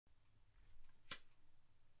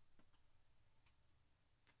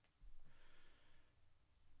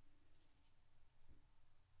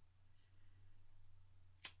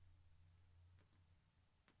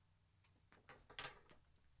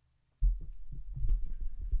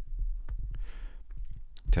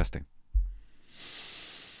Testing.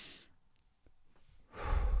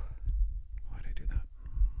 Why'd I do that?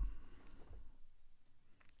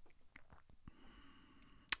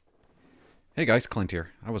 Hey guys, Clint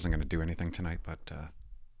here. I wasn't going to do anything tonight, but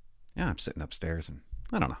yeah, I'm sitting upstairs and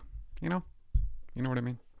I don't know. You know what I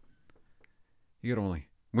mean? You could only,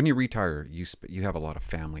 when you retire, you have a lot of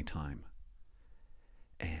family time.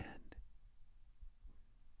 And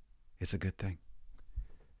it's a good thing.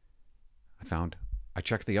 I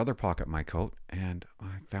checked the other pocket of my coat and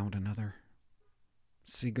I found another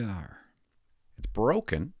cigar. It's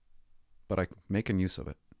broken, but I'm making use of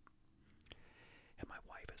it. And my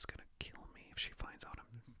wife is going to kill me if she finds out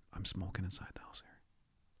I'm smoking inside the house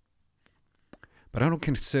here. But I don't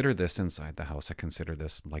consider this inside the house. I consider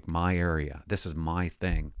this like my area. This is my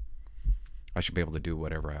thing. I should be able to do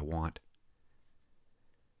whatever I want.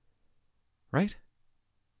 Right?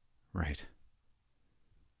 Right.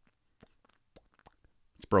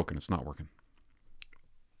 It's broken. It's not working.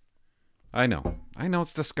 I know. I know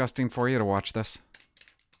it's disgusting for you to watch this.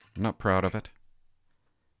 I'm not proud of it.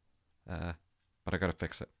 But I gotta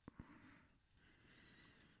fix it.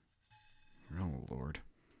 Oh, Lord.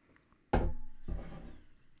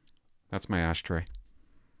 That's my ashtray.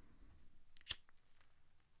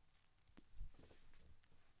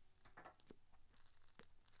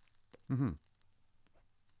 Mm-hmm.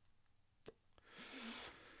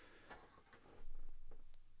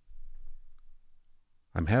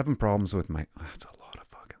 I'm having problems with my... That's a lot of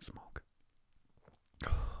fucking smoke.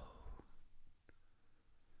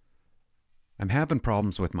 I'm having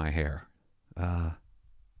problems with my hair.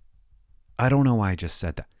 I don't know why I just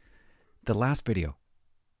said that. The last video,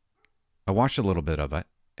 I watched a little bit of it,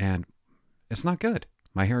 and it's not good.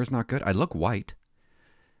 My hair is not good. I look white.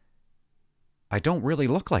 I don't really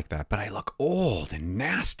look like that, but I look old and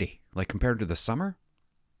nasty. Like compared to the summer.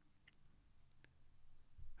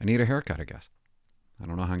 I need a haircut, I guess. I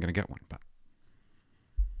don't know how I'm going to get one, but...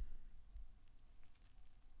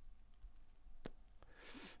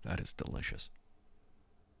 That is delicious.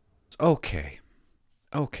 Okay.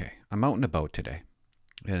 I'm out and about today.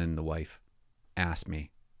 And the wife asked me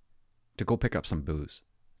to go pick up some booze.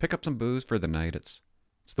 Pick up some booze for the night. It's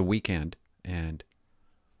the weekend. And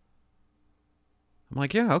I'm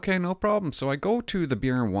like, yeah, okay, no problem. So I go to the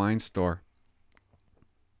beer and wine store.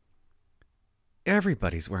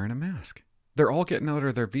 Everybody's wearing a mask. They're all getting out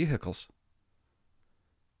of their vehicles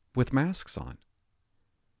with masks on.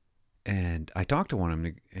 And I talked to one of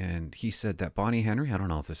them, and he said that Bonnie Henry, I don't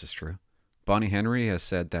know if this is true, Bonnie Henry has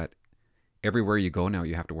said that everywhere you go now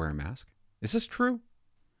you have to wear a mask. Is this true?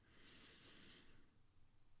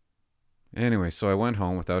 Anyway, so I went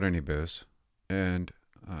home without any booze, and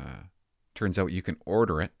turns out you can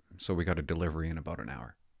order it, so we got a delivery in about an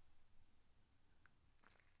hour.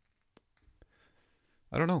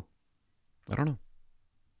 I don't know.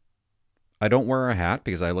 I don't wear a hat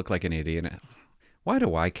because I look like an idiot. Why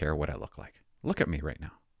do I care what I look like? Look at me right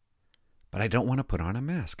now. But I don't want to put on a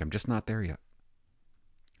mask. I'm just not there yet.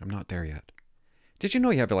 I'm not there yet. Did you know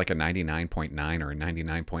you have like a 99.9 or a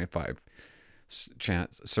 99.5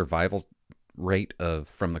 chance survival rate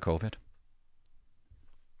from the COVID?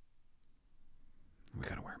 We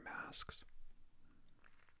gotta wear masks.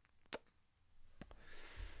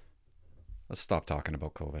 Let's stop talking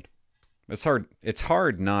about COVID. It's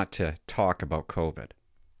hard not to talk about COVID.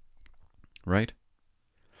 Right?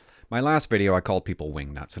 My last video, I called people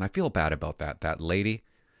wingnuts, and I feel bad about that. That lady,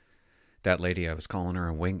 I was calling her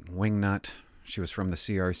a wingnut. She was from the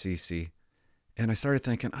CRCC. And I started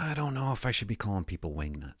thinking, I don't know if I should be calling people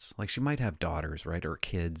wingnuts. Like, she might have daughters, right? Or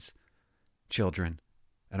kids, children.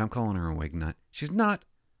 And I'm calling her a wingnut. She's not.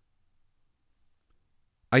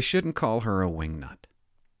 I shouldn't call her a wingnut.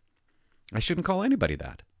 I shouldn't call anybody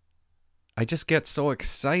that. I just get so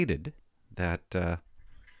excited that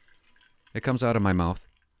it comes out of my mouth.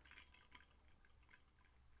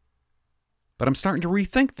 But I'm starting to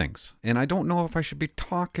rethink things. And I don't know if I should be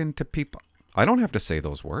talking to people. I don't have to say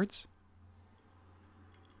those words.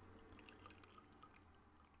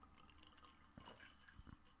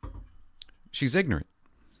 She's ignorant.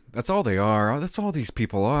 That's all they are. That's all these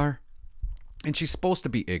people are. And she's supposed to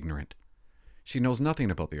be ignorant. She knows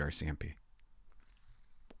nothing about the RCMP.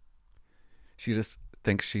 She just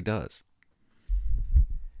thinks she does.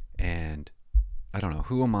 And I don't know.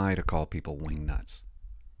 Who am I to call people wingnuts?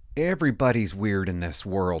 Everybody's weird in this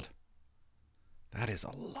world. That is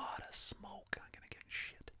a lot of smoke. I'm going to get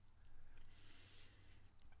shit.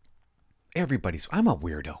 I'm a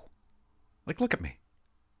weirdo. Like, look at me.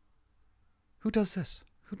 Who does this?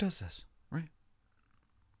 Right?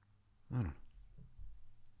 I don't know.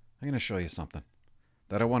 I'm going to show you something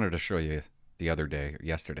that I wanted to show you the other day,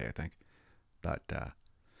 yesterday, I think. But that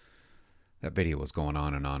video was going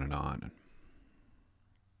on and on and on.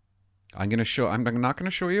 I'm not going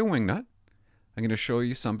to show you a wingnut. I'm going to show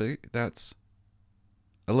you somebody that's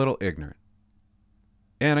a little ignorant.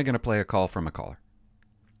 And I'm going to play a call from a caller.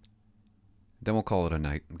 Then we'll call it a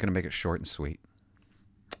night. I'm going to make it short and sweet.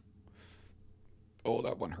 Oh,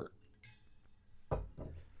 that one hurt.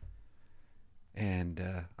 And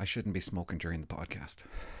I shouldn't be smoking during the podcast.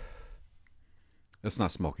 It's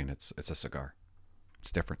not smoking. It's a cigar.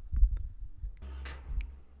 It's different.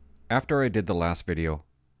 After I did the last video,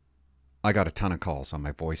 I got a ton of calls on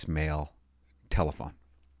my voicemail telephone.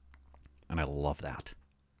 And I love that.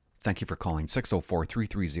 Thank you for calling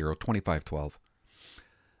 604-330-2512.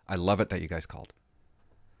 I love it that you guys called.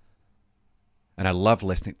 And I love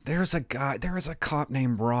listening. There is a cop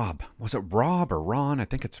named Rob. Was it Rob or Ron? I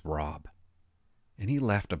think it's Rob. And he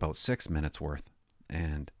left about 6 minutes worth.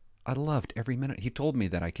 And I loved every minute. He told me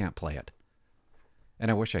that I can't play it.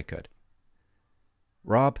 And I wish I could.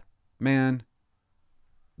 Rob, man,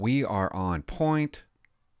 we are on point.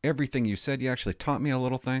 Everything you said, you actually taught me a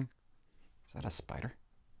little thing. Is that a spider?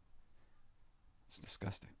 It's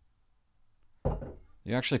disgusting.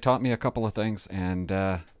 You actually taught me a couple of things, and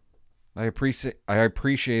I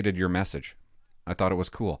appreciated your message. I thought it was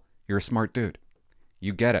cool. You're a smart dude.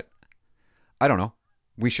 You get it. I don't know.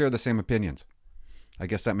 We share the same opinions. I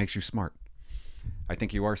guess that makes you smart. I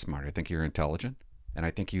think you are smart. I think you're intelligent, and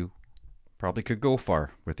I think you probably could go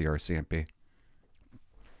far with the RCMP.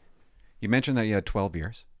 You mentioned that you had 12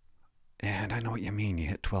 years, and I know what you mean. You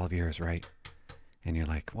hit 12 years, right? And you're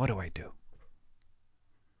like, what do I do?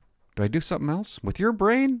 Do I do something else? With your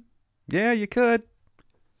brain? Yeah, you could.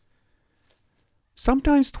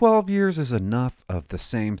 Sometimes 12 years is enough of the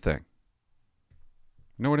same thing.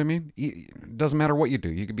 You know what I mean? It doesn't matter what you do.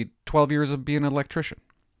 You could be 12 years of being an electrician.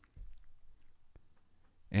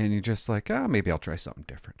 And you're just like, maybe I'll try something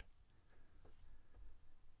different.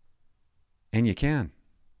 And you can.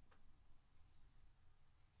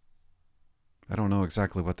 I don't know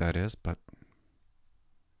exactly what that is, but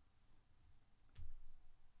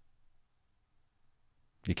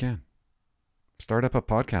you can. Start up a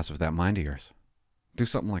podcast with that mind of yours. Do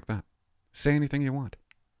something like that. Say anything you want.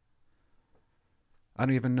 I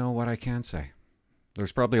don't even know what I can say.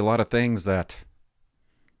 There's probably a lot of things that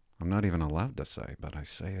I'm not even allowed to say, but I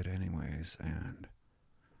say it anyways. And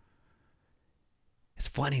it's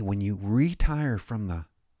funny, when you retire from the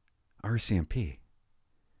RCMP,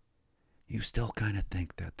 you still kind of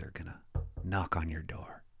think that they're going to knock on your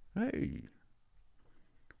door. Hey.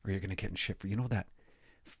 Or you're going to get in shit for, you know, that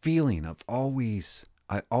feeling of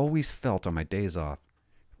I always felt on my days off,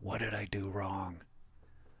 what did I do wrong?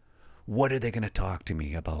 What are they going to talk to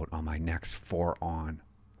me about on my next 4 on?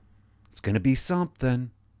 It's going to be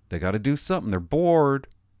something. They got to do something. They're bored.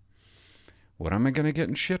 What am I going to get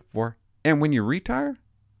in shit for? And when you retire,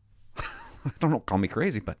 I don't know, call me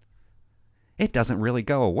crazy, but it doesn't really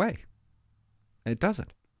go away. It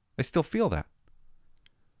doesn't. I still feel that.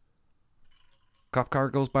 Cop car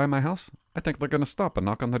goes by my house, I think they're going to stop and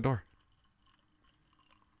knock on the door.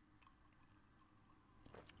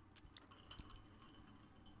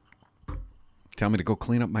 Tell me to go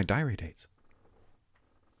clean up my diary dates.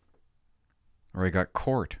 Or I got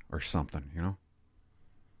court or something, you know?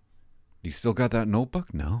 You still got that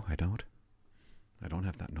notebook? No, I don't. I don't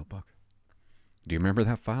have that notebook. Do you remember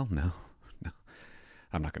that file? No. No.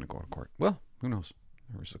 I'm not going to go to court. Well, who knows?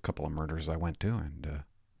 There was a couple of murders I went to, and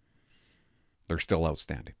they're still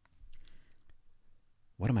outstanding.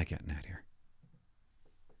 What am I getting at here?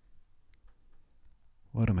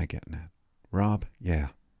 What am I getting at? Rob? Yeah.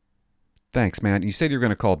 Thanks, man. You said you're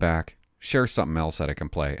going to call back. Share something else that I can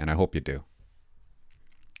play, and I hope you do.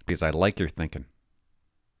 Because I like your thinking.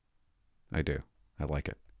 I do. I like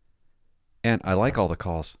it. And I like all the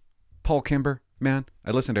calls. Paul Kimber, man,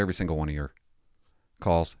 I listen to every single one of your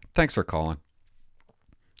calls. Thanks for calling.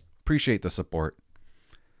 Appreciate the support.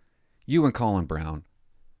 You and Colin Brown.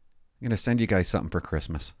 I'm going to send you guys something for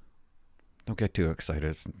Christmas. Don't get too excited.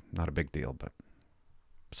 It's not a big deal, but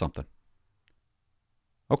something.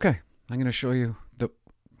 Okay. I'm going to show you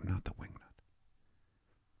not the wingnut.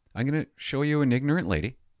 I'm going to show you an ignorant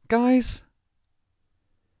lady. Guys,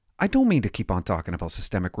 I don't mean to keep on talking about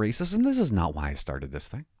systemic racism. This is not why I started this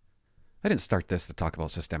thing. I didn't start this to talk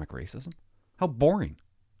about systemic racism. How boring.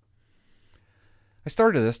 I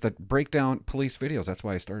started this to break down police videos. That's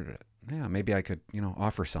why I started it. Yeah, maybe I could,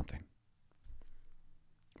 offer something.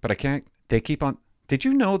 But I can't. They keep on. Did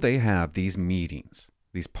you know they have these meetings,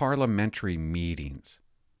 these parliamentary meetings?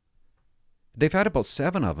 They've had about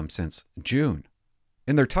 7 of them since June.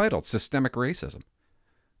 And they're titled Systemic Racism.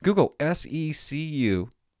 Google SECU,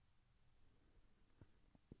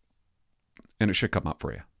 and it should come up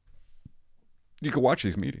for you. You can watch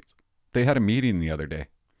these meetings. They had a meeting the other day,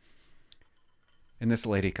 and this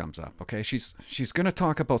lady comes up. Okay, she's going to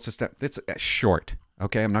talk about It's short.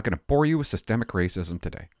 Okay, I'm not going to bore you with systemic racism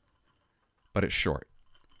today, but it's short,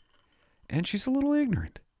 and she's a little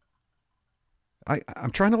ignorant.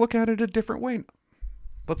 I'm trying to look at it a different way.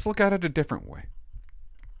 Let's look at it a different way.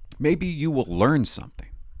 Maybe you will learn something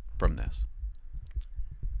from this.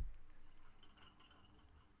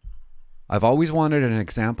 I've always wanted an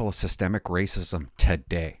example of systemic racism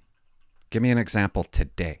today. Give me an example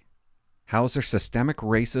today. How is there systemic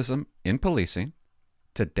racism in policing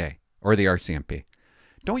today? Or the RCMP?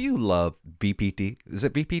 Don't you love VPD? Is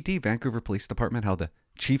it VPD, Vancouver Police Department? How the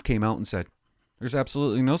chief came out and said, there's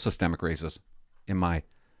absolutely no systemic racism in my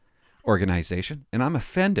organization. And I'm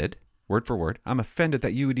offended, word for word, I'm offended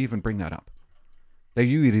that you would even bring that up. That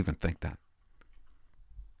you would even think that.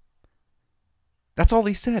 That's all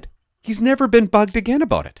he said. He's never been bugged again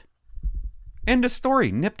about it. End of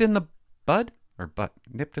story. Nipped in the bud? Or butt.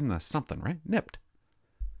 Nipped in the something, right? Nipped.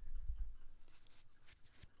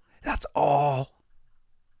 That's all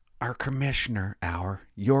your commissioner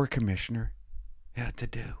had to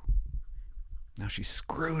do. Now she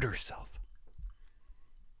screwed herself.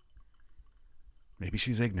 Maybe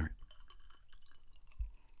she's ignorant.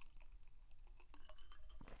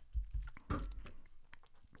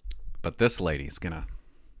 But this lady's gonna...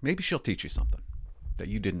 Maybe she'll teach you something that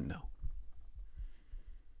you didn't know.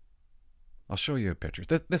 I'll show you a picture.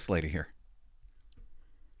 This lady here.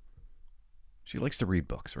 She likes to read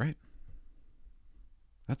books, right?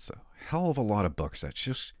 That's a hell of a lot of books. That's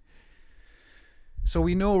just... So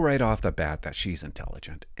we know right off the bat that she's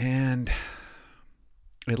intelligent. And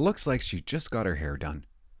it looks like she just got her hair done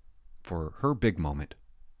for her big moment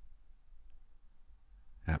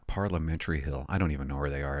at Parliamentary Hill. I don't even know where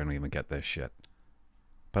they are. I don't even get this shit.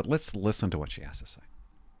 But let's listen to what she has to say.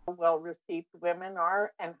 Well received women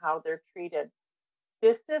are and how they're treated.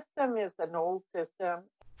 This system is an old system.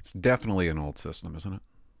 It's definitely an old system, isn't it?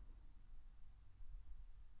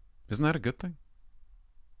 Isn't that a good thing?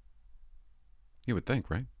 You would think,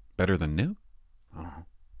 right? Better than new? I don't know.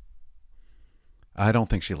 I don't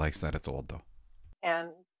think she likes that it's old, though. And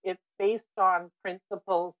it's based on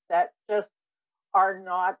principles that just are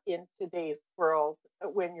not in today's world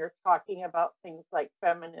when you're talking about things like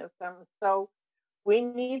feminism. So we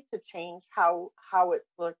need to change how it's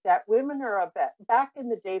looked at. Women are a bit, back in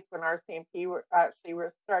the days when RCMP were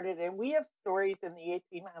started, and we have stories in the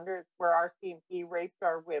 1800s where RCMP raped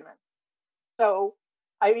our women. So,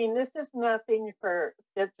 I mean, this is nothing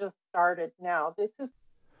that just started now. This is...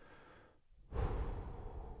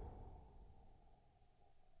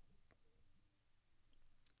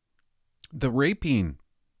 The raping,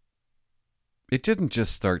 it didn't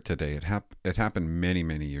just start today. It happened many,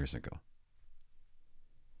 many years ago.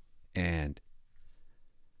 And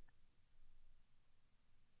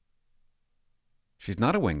she's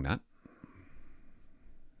not a wingnut.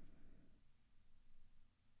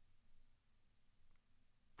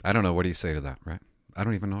 I don't know. What do you say to that, right? I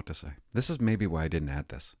don't even know what to say. This is maybe why I didn't add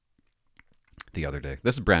this the other day.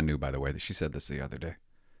 This is brand new, by the way. She said this the other day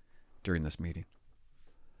during this meeting.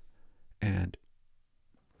 And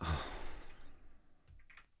now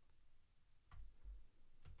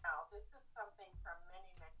this is something from many.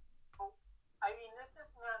 I mean, this is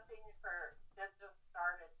nothing that just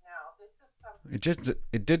started now. This is something.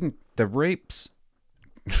 It didn't. The rapes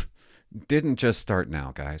didn't just start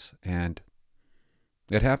now, guys, and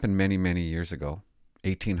it happened many, many years ago.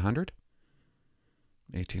 1800.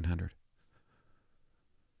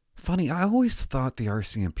 Funny, I always thought the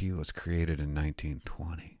RCMP was created in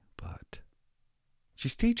 1920. But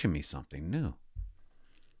she's teaching me something new.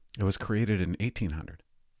 It was created in 1800.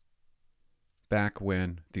 Back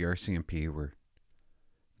when the RCMP were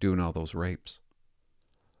doing all those rapes.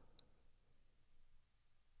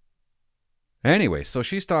 Anyway, so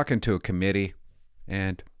she's talking to a committee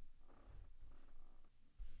and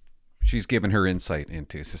she's giving her insight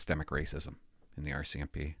into systemic racism in the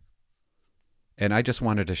RCMP. And I just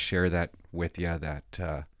wanted to share that with you,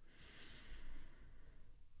 that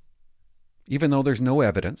even though there's no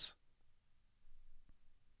evidence,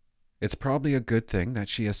 it's probably a good thing that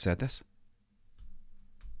she has said this.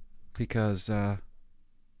 Because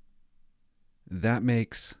that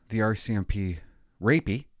makes the RCMP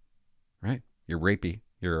rapey, right? You're rapey.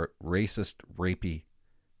 You're a racist, rapey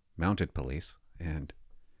mounted police. And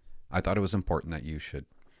I thought it was important that you should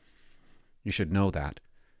know that.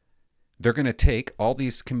 They're going to take, all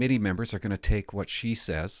these committee members are going to take what she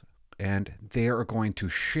says, and they are going to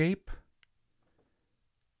shape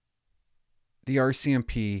the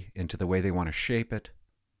RCMP into the way they want to shape it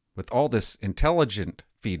with all this intelligent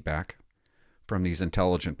feedback from these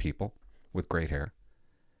intelligent people with great hair.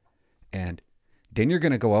 And then you're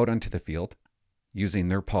going to go out onto the field using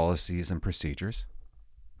their policies and procedures.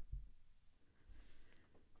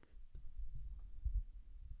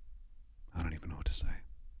 I don't even know what to say.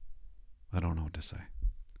 I don't know what to say.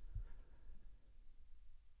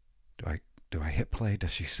 Do I hit play?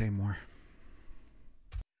 Does she say more?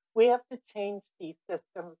 We have to change these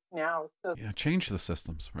systems now. So Yeah, change the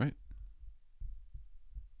systems, right?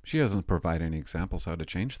 She doesn't provide any examples how to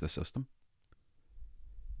change the system.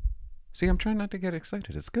 See, I'm trying not to get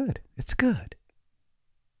excited. It's good. It's good.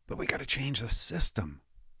 But we got to change the system.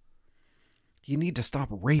 You need to stop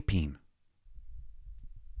raping.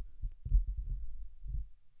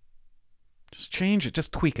 Just change it.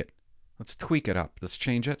 Just tweak it. Let's tweak it up. Let's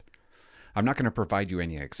change it. I'm not going to provide you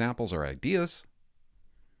any examples or ideas.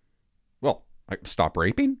 Well, stop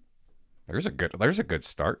raping? There's a good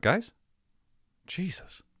start, guys.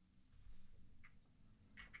 Jesus.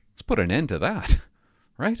 Let's put an end to that,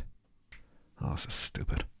 right? Oh, this is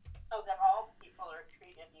stupid. so that all people are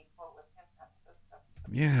treated equal within that system.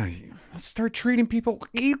 Yeah, let's start treating people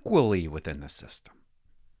equally within the system.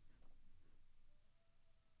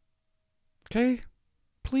 Okay?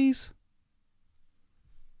 Please?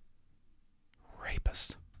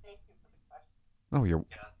 Rapist. Thank you for the question. Oh,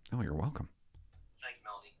 you're welcome. Thank you,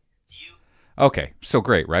 Melanie. Do you Okay, so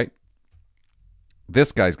great, right?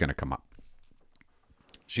 This guy's going to come up.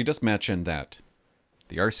 She just mentioned that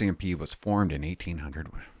the RCMP was formed in 1800,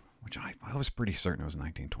 which I was pretty certain it was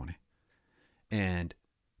 1920. And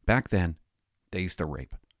back then, they used to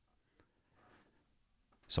rape.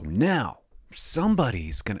 So now,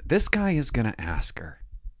 this guy is going to ask her,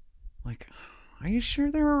 like, are you sure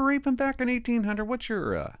they were raping back in 1800? What's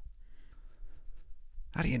your,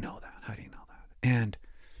 how do you know that? How do you know that? And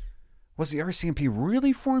was the RCMP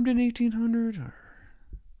really formed in 1800? Or,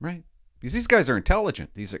 right? Because these guys are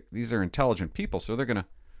intelligent. These are intelligent people, so they're going to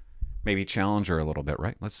maybe challenge her a little bit,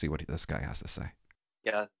 right? Let's see what this guy has to say.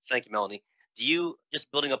 Yeah, thank you, Melanie. Do you,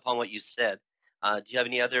 just building upon what you said, do you have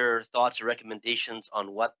any other thoughts or recommendations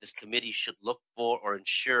on what this committee should look for or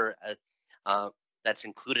ensure that's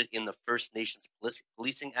included in the First Nations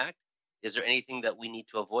Policing Act? Is there anything that we need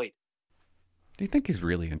to avoid? Do you think he's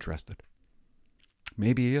really interested?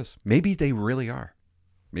 Maybe he is. Maybe they really are.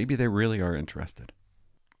 Maybe they really are interested.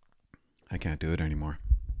 I can't do it anymore.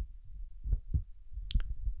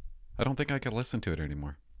 I don't think I can listen to it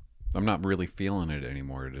anymore. I'm not really feeling it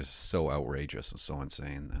anymore. It is so outrageous and so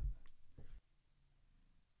insane that...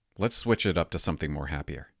 Let's switch it up to something more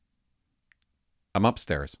happier. I'm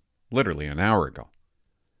upstairs, literally an hour ago.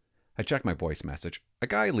 I check my voice message. A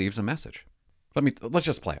guy leaves a message. Let's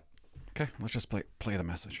just play it. Okay, let's just play the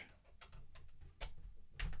message.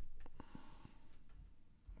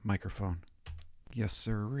 Microphone. Yes,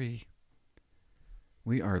 sirree.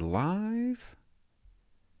 We are live.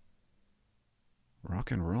 Rock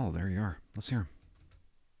and roll. There you are. Let's hear him.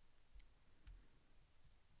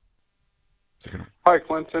 Hi,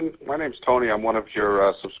 Clinton. My name's Tony. I'm one of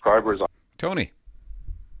your subscribers. Tony.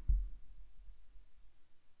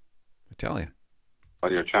 Italian.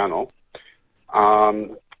 On your channel. I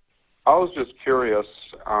was just curious.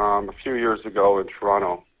 A few years ago in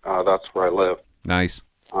Toronto, that's where I live. Nice.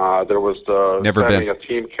 There was the Never been. a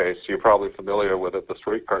team case. You're probably familiar with it, the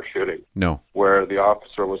streetcar shooting. No. Where the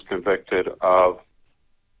officer was convicted of,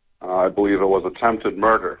 I believe it was attempted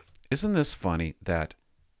murder. Isn't this funny that,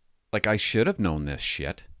 like, I should have known this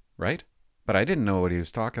shit, right? But I didn't know what he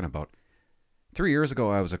was talking about. 3 years ago,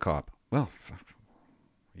 I was a cop. Well,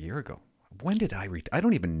 a year ago. When did I retire? I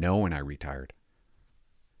don't even know when I retired.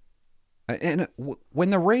 And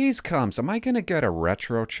when the raise comes, am I going to get a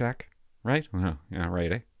retro check? Right? Yeah,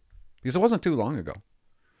 right, eh? Because it wasn't too long ago.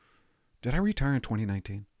 Did I retire in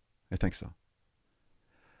 2019? I think so.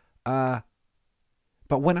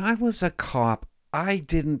 But when I was a cop, I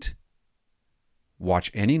didn't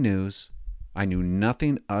watch any news. I knew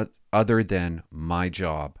nothing other than my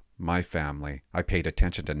job, my family. I paid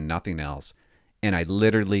attention to nothing else. And I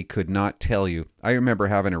literally could not tell you. I remember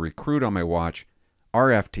having a recruit on my watch,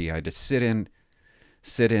 RFT. I had to sit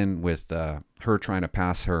in with her trying to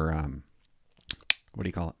pass her, what do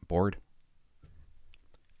you call it, board?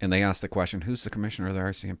 And they asked the question, who's the commissioner of the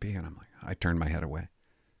RCMP? And I'm like, I turned my head away.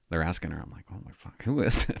 They're asking her. I'm like, oh my fuck, who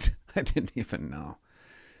is it? I didn't even know.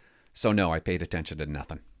 So no, I paid attention to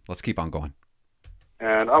nothing. Let's keep on going.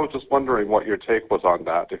 And I was just wondering what your take was on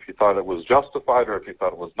that. If you thought it was justified or if you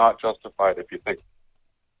thought it was not justified, if you think...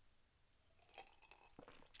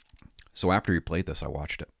 So after you played this, I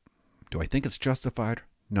watched it. Do I think it's justified?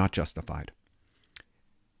 Not justified.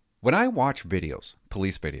 When I watch videos,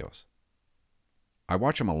 police videos, I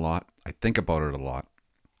watch them a lot. I think about it a lot.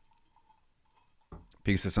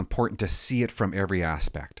 Because it's important to see it from every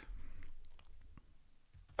aspect.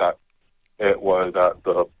 That it was that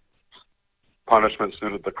the punishment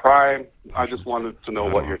suited the crime. I just wanted to know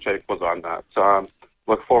what your take was on that. So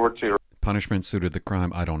look forward to your... Punishment suited the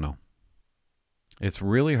crime. I don't know. It's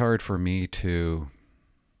really hard for me to...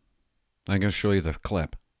 I'm going to show you the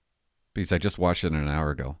clip because I just watched it an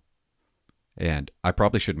hour ago. And I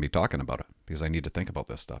probably shouldn't be talking about it because I need to think about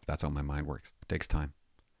this stuff. That's how my mind works. It takes time.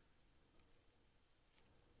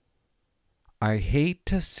 I hate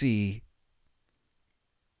to see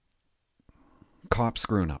cops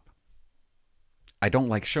screwing up. I don't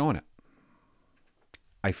like showing it.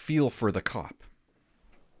 I feel for the cop.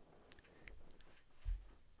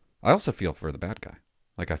 I also feel for the bad guy.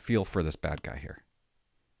 Like I feel for this bad guy here.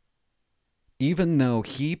 Even though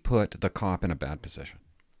he put the cop in a bad position.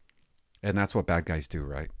 And that's what bad guys do,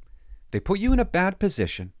 right? They put you in a bad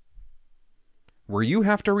position where you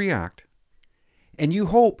have to react, and you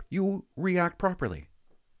hope you react properly.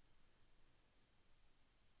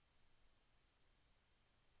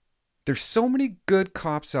 There's so many good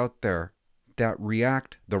cops out there that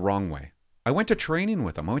react the wrong way. I went to training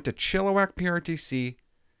with them. I went to Chilliwack PRTC.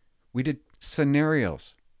 We did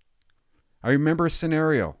scenarios. I remember a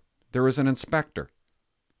scenario. There was an inspector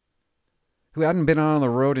who hadn't been on the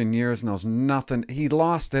road in years, knows nothing. He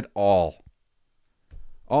lost it all.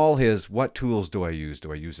 All his, what tools do I use?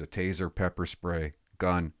 Do I use a taser, pepper spray,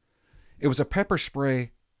 gun? It was a pepper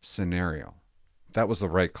spray scenario. That was the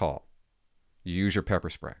right call. You use your pepper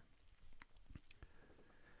spray.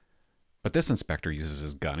 But this inspector uses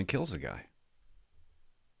his gun and kills the guy.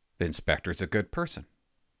 The inspector's a good person.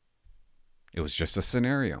 It was just a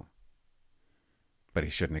scenario. But he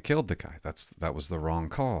shouldn't have killed the guy. That was the wrong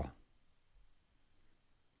call.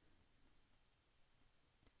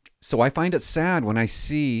 So I find it sad when I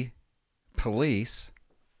see police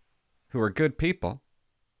who are good people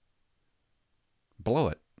blow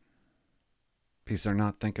it because they're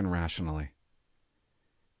not thinking rationally.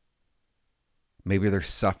 Maybe they're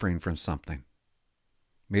suffering from something.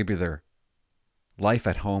 Maybe their life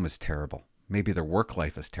at home is terrible. Maybe their work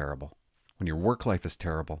life is terrible. When your work life is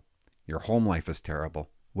terrible, your home life is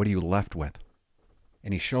terrible, what are you left with?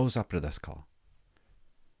 And he shows up to this call.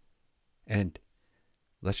 And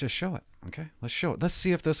let's just show it, okay? Let's show it. Let's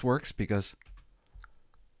see if this works because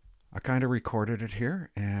I kind of recorded it here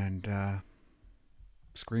and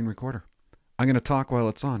screen recorder. I'm going to talk while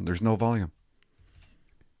it's on. There's no volume.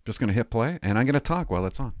 Just going to hit play and I'm going to talk while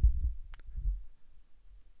it's on.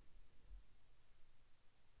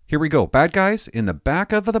 Here we go. Bad guys in the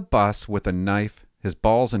back of the bus with a knife. His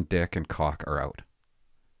balls and dick and cock are out.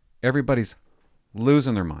 Everybody's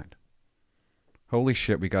losing their mind. Holy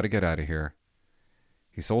shit, we got to get out of here.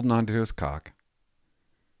 He's holding on to his cock.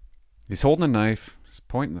 He's holding a knife. He's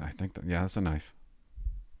pointing. I think that, yeah, that's a knife.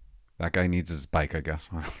 That guy needs his bike, I guess.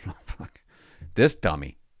 I don't know. Fuck. This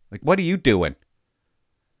dummy. Like, what are you doing?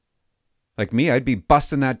 Like me, I'd be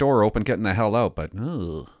busting that door open, getting the hell out, but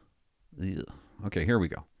ugh. Okay, here we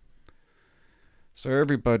go. So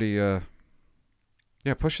everybody,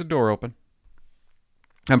 yeah, push the door open.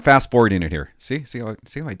 I'm fast forwarding it here. See how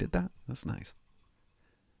I did that? That's nice.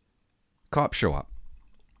 Cops show up.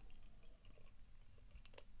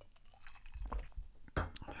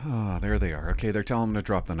 Oh, there they are. Okay, they're telling him to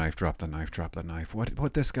drop the knife, drop the knife, drop the knife.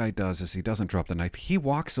 What this guy does is he doesn't drop the knife. He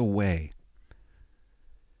walks away.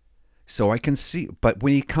 So I can see, but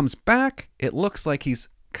when he comes back, it looks like he's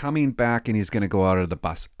coming back and he's going to go out of the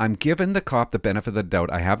bus. I'm giving the cop the benefit of the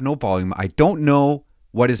doubt. I have no volume. I don't know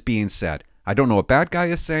what is being said. I don't know what bad guy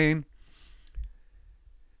is saying.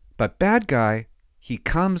 But bad guy, he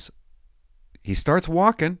starts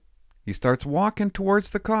walking. He starts walking towards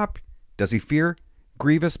the cop. Does he fear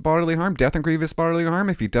grievous bodily harm? Death and grievous bodily harm?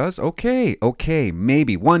 If he does, okay,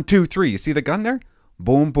 maybe. 1, 2, 3. You see the gun there?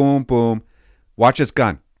 Boom, boom, boom. Watch his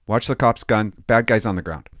gun. Watch the cop's gun. Bad guy's on the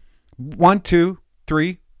ground. 1, 2,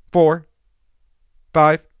 3, 4,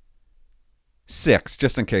 5, 6.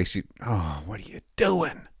 Just in case you... Oh, what are you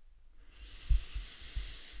doing?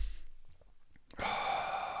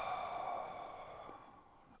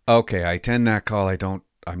 Okay, I attend that call.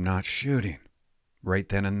 I'm not shooting. Right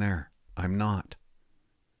then and there. I'm not.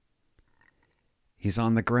 He's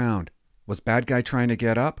on the ground. Was bad guy trying to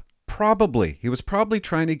get up? Probably. He was probably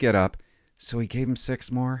trying to get up. So he gave him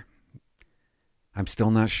 6 more. I'm still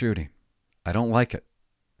not shooting. I don't like it.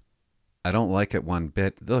 I don't like it one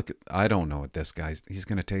bit. Look, I don't know what this guy's... He's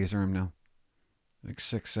going to taser him now. Like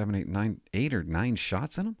 6, 7, 8, 9... 8 or 9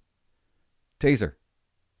 shots in him? Taser.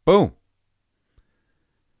 Boom.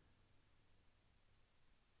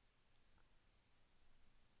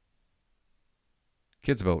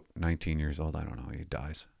 Kid's about 19 years old. I don't know. He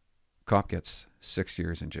dies. Cop gets 6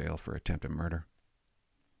 years in jail for attempted murder.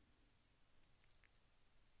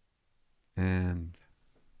 And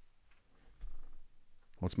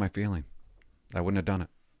what's my feeling? I wouldn't have done it.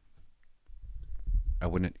 I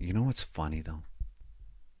wouldn't. You know what's funny, though?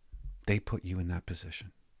 They put you in that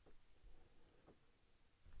position.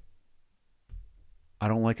 I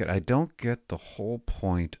don't like it. I don't get the whole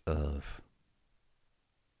point of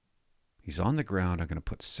he's on the ground. I'm going to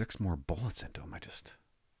put 6 more bullets into him. I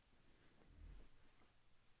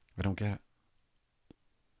don't get it.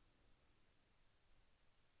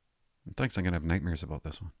 And thanks. I'm going to have nightmares about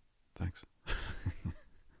this one. Thanks.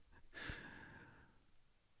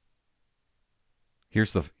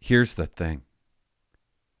 Here's the thing.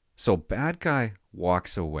 So bad guy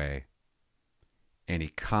walks away and he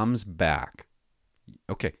comes back.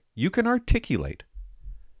 Okay, you can articulate.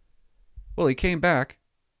 Well, he came back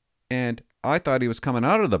and I thought he was coming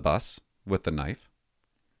out of the bus with the knife.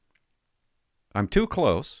 I'm too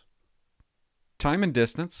close. Time and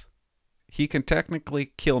distance. He can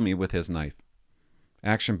technically kill me with his knife.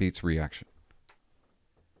 Action beats reaction.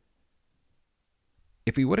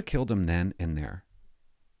 If he would have killed him then and there,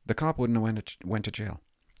 the cop wouldn't have went to jail.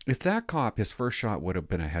 If that cop, his first shot would have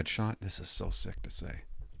been a headshot, this is so sick to say.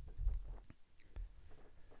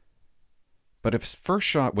 But if his first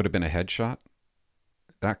shot would have been a headshot,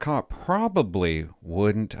 that cop probably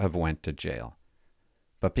wouldn't have went to jail.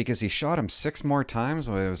 But because he shot him 6 more times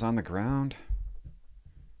while he was on the ground,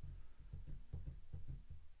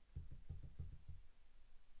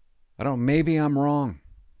 I don't know, maybe I'm wrong.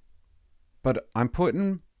 But I'm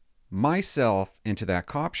putting myself into that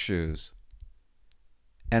cop's shoes,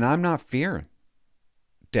 and I'm not fearing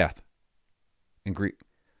death and grief.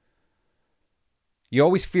 You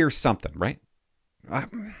always fear something, right?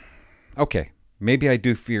 Okay, maybe I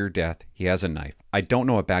do fear death. He has a knife. I don't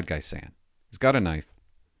know what bad guy's saying. He's got a knife.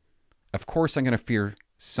 Of course I'm going to fear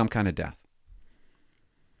some kind of death.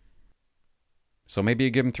 So maybe you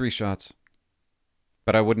give him 3 shots.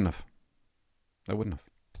 But I wouldn't have.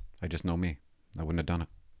 I just know me. I wouldn't have done it.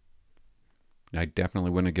 I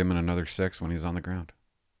definitely wouldn't have given him another 6 when he's on the ground.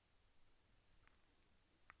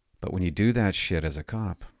 But when you do that shit as a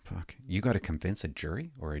cop, fuck, you got to convince a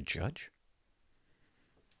jury or a judge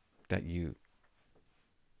that you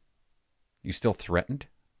still threatened,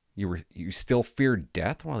 you still feared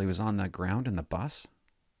death while he was on the ground in the bus,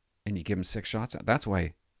 and you give him 6 shots. That's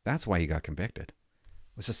why he got convicted.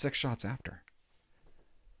 It was the 6 shots after.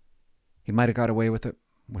 He might have got away with it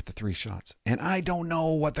with the 3 shots. And I don't know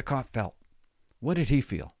what the cop felt. What did he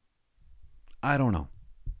feel? I don't know.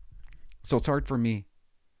 So it's hard for me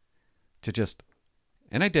to just,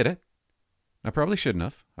 and I did it. I probably shouldn't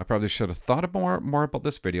have. I probably should have thought more about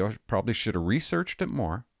this video. I probably should have researched it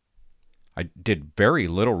more. I did very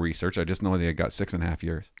little research. I just know they got 6.5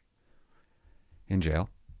 years in jail.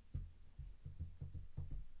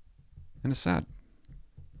 And it's sad.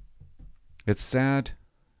 It's sad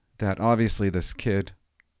that obviously this kid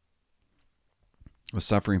was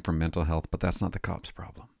suffering from mental health, but that's not the cop's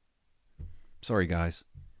problem. Sorry, guys.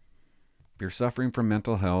 If you're suffering from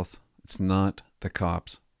mental health, it's not the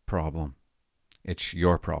cop's problem. It's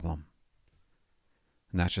your problem.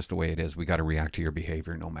 And that's just the way it is. We got to react to your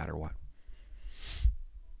behavior no matter what.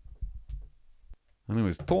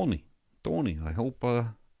 Anyways, Tony, I hope, I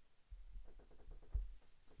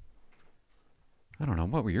don't know,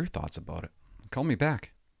 what were your thoughts about it? Call me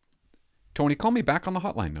back. Tony, call me back on the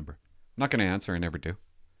hotline number. I'm not going to answer. I never do.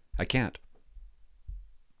 I can't.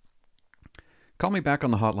 Call me back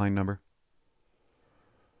on the hotline number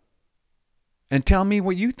and tell me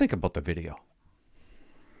what you think about the video.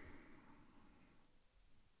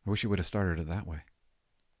 I wish you would have started it that way.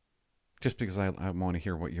 Just because I want to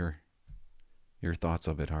hear what your thoughts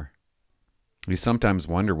of it are. You sometimes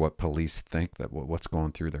wonder what police think, that what's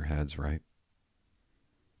going through their heads, right?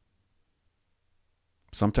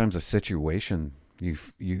 Sometimes a situation, I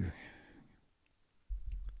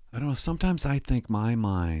don't know, sometimes I think my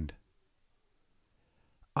mind,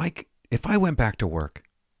 if I went back to work,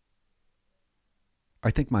 I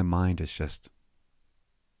think my mind is just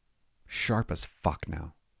sharp as fuck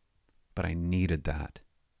now. But I needed that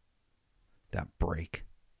break.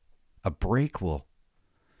 A break will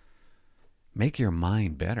make your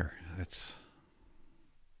mind better. It's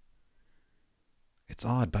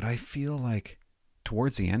odd, but I feel like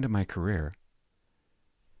towards the end of my career,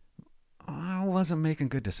 I wasn't making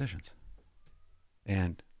good decisions.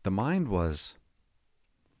 And the mind was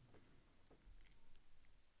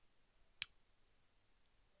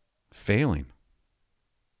failing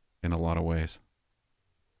in a lot of ways.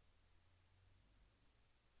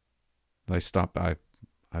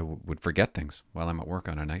 I would forget things while I'm at work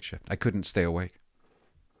on a night shift. I couldn't stay awake.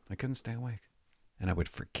 And I would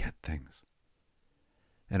forget things.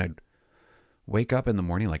 And I'd wake up in the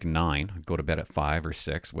morning like 9. I'd go to bed at 5 or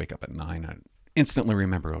 6, wake up at 9. I'd instantly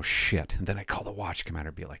remember, oh shit. And then I'd call the watch commander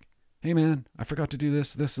and be like, hey man, I forgot to do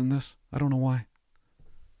this, this, and this. I don't know why.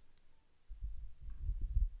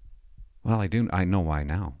 Well, I know why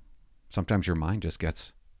now. Sometimes your mind just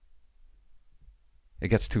gets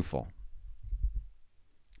too full.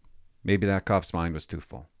 Maybe that cop's mind was too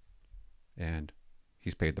full. And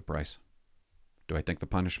he's paid the price. Do I think the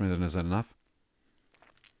punishment isn't enough?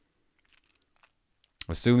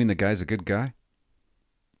 Assuming the guy's a good guy?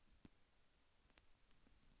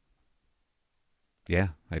 Yeah,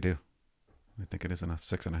 I do. I think it is enough.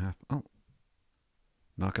 6.5. Oh.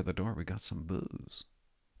 Knock at the door. We got some booze.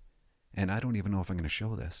 And I don't even know if I'm going to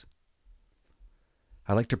show this.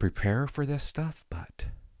 I like to prepare for this stuff, but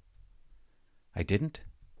I didn't.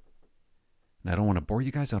 And I don't want to bore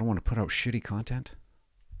you guys. I don't want to put out shitty content.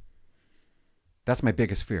 That's my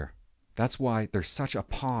biggest fear. That's why there's such a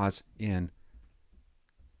pause in...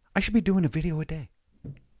 I should be doing a video a day.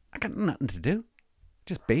 I got nothing to do.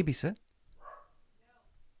 Just babysit.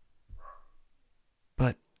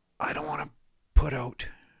 But I don't want to put out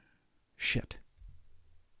shit.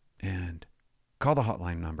 And call the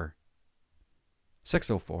hotline number.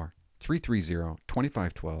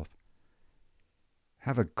 604-330-2512.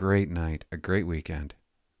 Have a great night, a great weekend.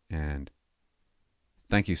 And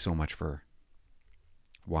thank you so much for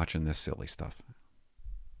watching this silly stuff.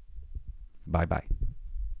 Bye-bye.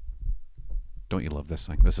 Don't you love this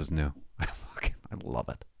thing? This is new. I love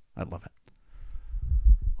it. I love it.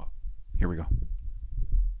 Oh, here we go.